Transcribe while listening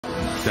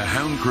The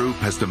Hound Group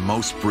has the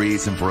most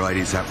breeds and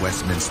varieties at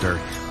Westminster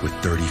with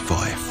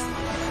 35.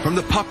 From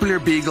the popular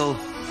Beagle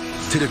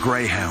to the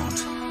Greyhound,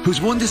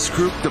 who's won this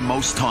group the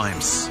most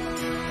times,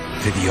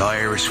 to the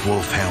Irish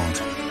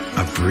Wolfhound,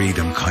 a breed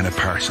I'm kind of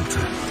partial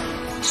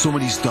to. Some of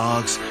these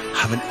dogs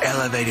have an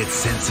elevated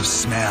sense of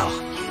smell.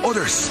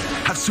 Others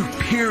have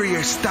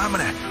superior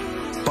stamina,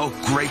 both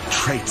great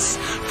traits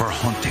for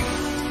hunting.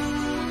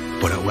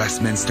 But at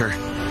Westminster,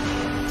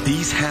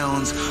 these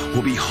hounds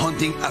will be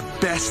hunting a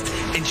best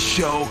in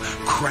show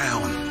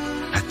crown,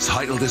 a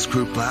title this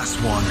group last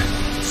won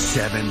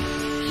 7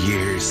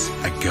 years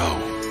ago.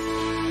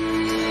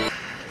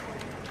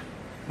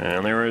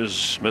 And there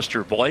is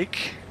Mr.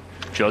 Blake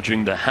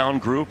judging the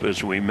Hound Group,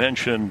 as we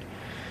mentioned,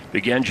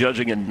 began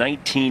judging in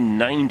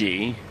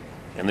 1990,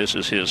 and this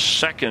is his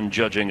second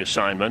judging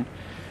assignment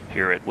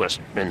here at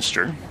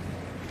Westminster.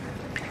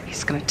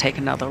 He's going to take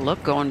another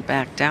look, going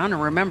back down.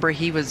 And remember,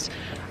 he was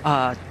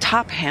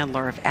top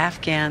handler of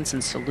Afghans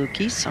and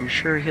Salukis, so I'm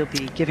sure he'll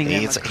be giving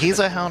them he's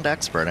a hound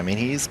expert. I mean,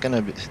 he's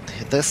going to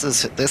this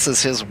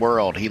is his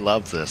world. He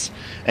loves this.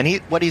 And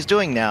what he's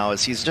doing now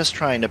is he's just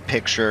trying to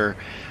picture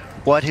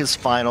what his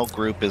final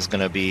group is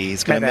going to be.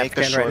 He's going to make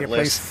a short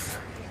list.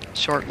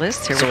 Short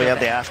list. Here so we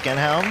have the Afghan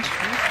hound.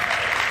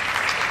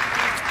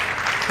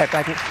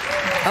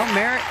 Oh,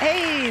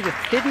 hey, the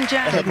hidden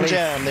gem. The hidden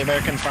gem, the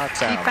American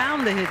foxhound. He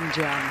found the hidden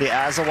gem. The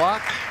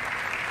Azawak.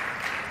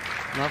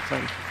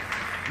 Lovely.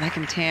 Neck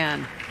and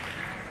tan.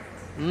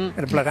 And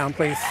the Bloodhound,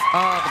 please.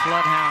 Oh, the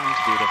Bloodhound.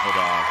 Beautiful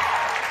dog.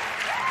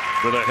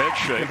 With a head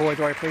shake. The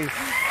Borzoi, please.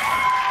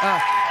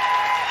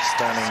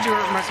 Stunning.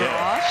 Stuart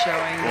McGraw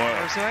showing the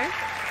Borzoi.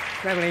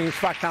 Madeline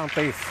Foxhound,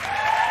 please.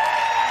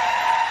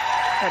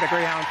 And the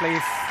Greyhound,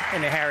 please.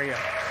 And the Harrier.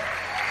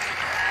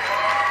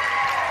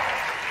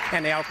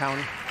 And the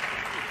Elkhound.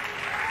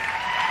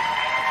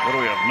 What do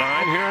we have,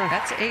 9 here?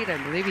 That's 8, I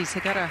believe. He's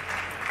got a,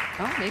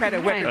 oh, maybe And the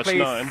 9. Whippet, That's please.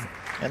 9.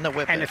 And the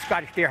Whippet. And the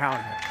Scottish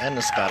Deerhound. And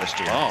the Scottish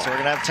Deerhound. Oh. So we're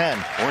going to have 10.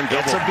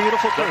 It's double- a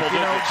beautiful group. double You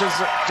know,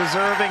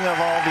 deserving of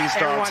all these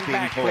dogs Everyone being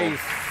back, pulled.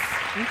 please.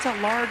 It's a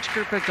large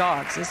group of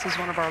dogs. This is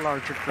one of our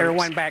larger groups.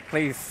 Everyone back,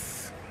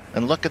 please.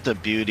 And look at the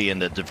beauty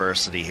and the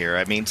diversity here.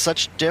 I mean,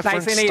 such different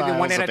Nice and easy. styles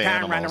One at a of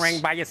time. Run the animals. ring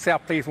by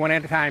yourself, please. One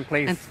at a time,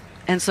 please.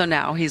 And so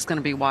now he's going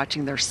to be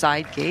watching their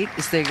side gate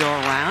as they go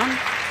around.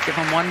 Give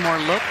them one more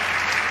look,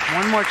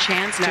 one more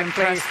chance to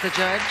impress the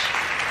judge.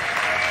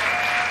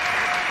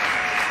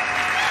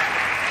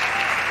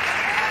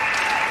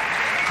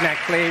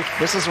 Next, please.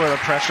 This is where the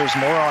pressure's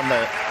more on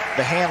the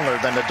handler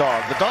than the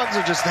dog. The dogs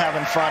are just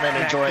having fun and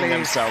enjoying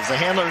themselves. The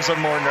handlers are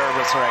more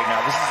nervous right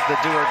now. This is the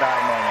do or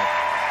die moment.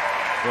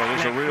 Well,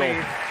 there's a real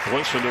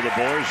listen to the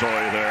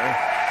Borzoi there.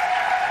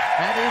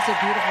 That is a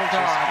beautiful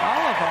dog. All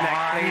of them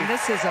are. I mean,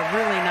 this is a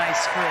really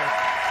nice group.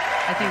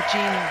 I think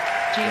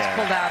Gene's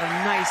pulled out a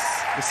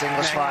nice... This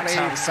English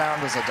foxhound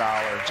sound is $1.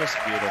 Just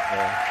beautiful.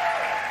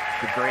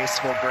 The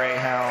graceful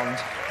Greyhound.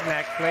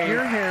 Next, please.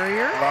 Your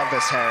Harrier. Love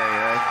this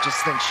Harrier. I just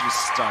think she's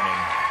stunning.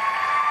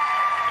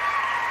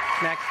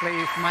 Next,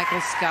 please. Michael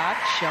Scott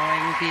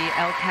showing the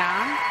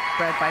Elkhound,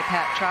 bred by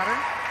Pat Trotter.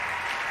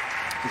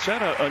 Is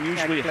that an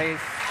unusually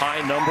high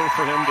number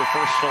for him to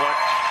first select?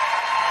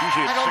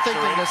 Usually it's I don't 6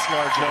 think or in 8. this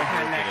large No.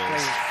 group it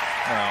is.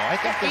 No, I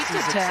think this 8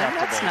 is to 10.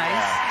 acceptable. That's nice.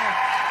 Yeah.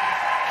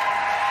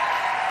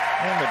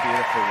 And the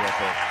beautiful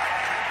Whippet.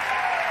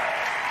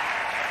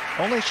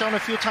 Only shown a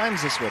few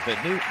times this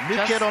Whippet. New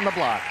kid on the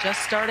block.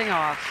 Just starting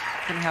off.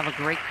 Going to have a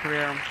great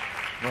career.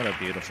 What a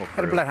beautiful And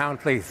crew. the Bloodhound,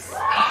 please.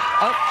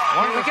 Oh,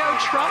 here we go.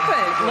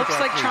 Trumpet. Looks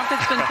like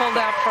Trumpet's been pulled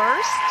out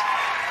first.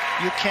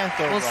 You can't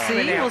go We'll wrong.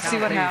 see. We'll see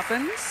what Please.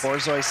 happens.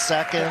 Borzoi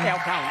second.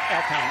 Elkhound.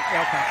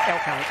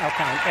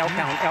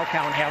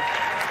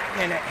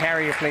 And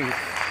Harrier, please.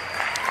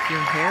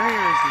 Your Harrier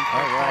is in All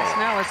first right. place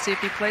now. Let's see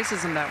if he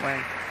places him that way.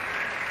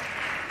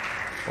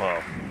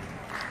 Wow.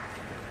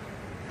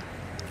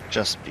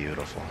 Just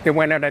beautiful. The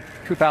winner of the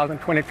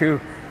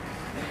 2022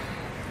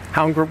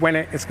 Hound Group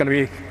winner is going to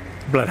be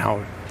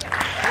Bloodhound.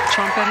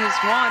 Trumpet has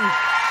won.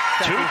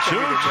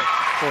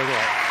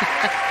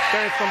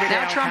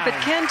 Now Trumpet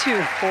can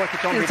toot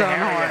his own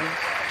horn.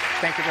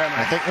 Thank you very much.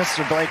 I think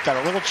Mr. Blake got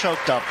a little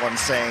choked up when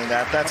saying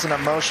that. That's an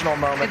emotional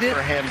moment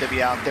for him to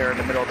be out there in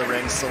the middle of the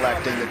ring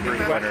selecting the group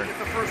winner.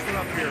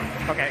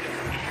 Okay.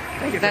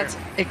 Thank you, That's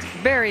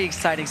very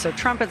exciting. So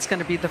Trumpet's going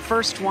to be the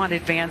first one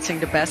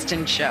advancing to Best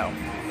in Show.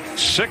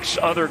 6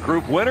 other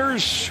group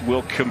winners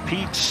will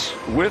compete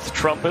with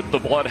Trumpet the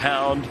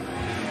Bloodhound.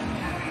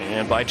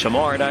 And by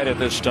tomorrow night at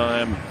this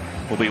time,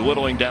 we'll be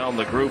whittling down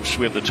the groups.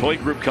 We have the toy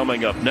group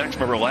coming up next.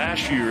 Remember,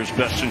 last year's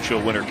Best in Show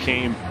winner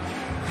came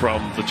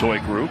from the toy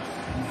group.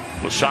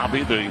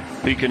 Wasabi, the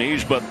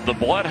Pekingese, but the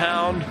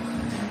Bloodhound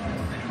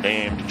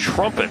named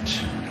Trumpet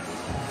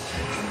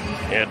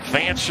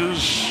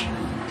advances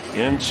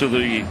into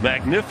the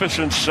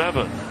Magnificent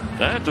 7.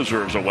 That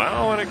deserves a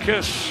wow and a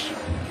kiss.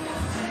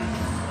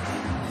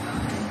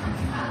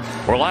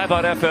 We're live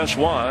on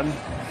FS1,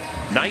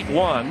 night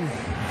 1,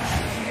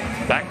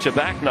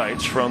 back-to-back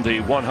nights from the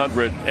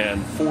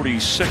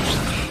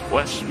 146th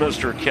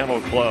Westminster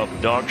Kennel Club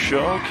Dog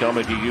Show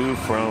coming to you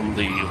from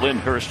the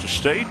Lyndhurst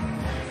Estate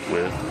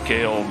with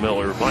Gail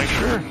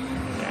Miller-Weicher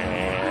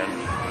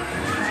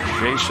and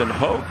Jason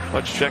Hoke.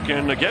 Let's check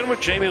in again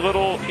with Jamie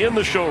Little in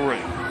the show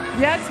ring.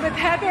 Yes, with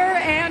Heather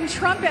and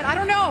Trumpet. I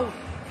don't know.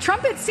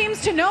 Trumpet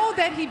seems to know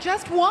that he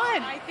just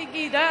won. I think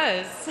he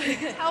does.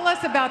 Tell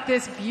us about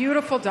this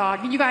beautiful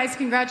dog. You guys,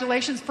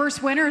 congratulations.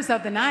 First winners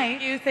of the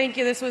night. Thank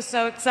you. This was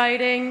so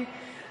exciting.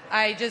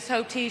 I just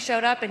hoped he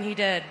showed up, and he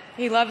did.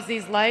 He loves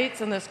these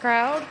lights and this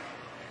crowd.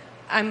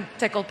 I'm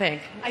tickled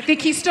pink. I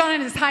think he's stood on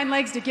his hind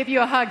legs to give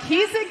you a hug.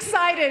 He's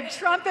excited.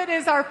 Trumpet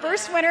is our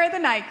first winner of the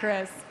night,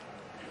 Chris.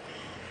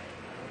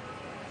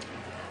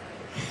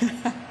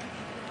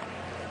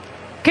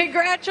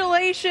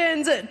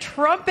 Congratulations,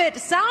 Trumpet.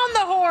 Sound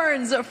the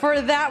horns for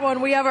that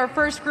one. We have our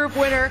first group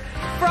winner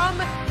from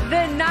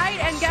the night.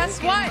 And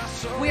guess what?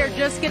 We are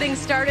just getting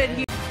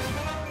started.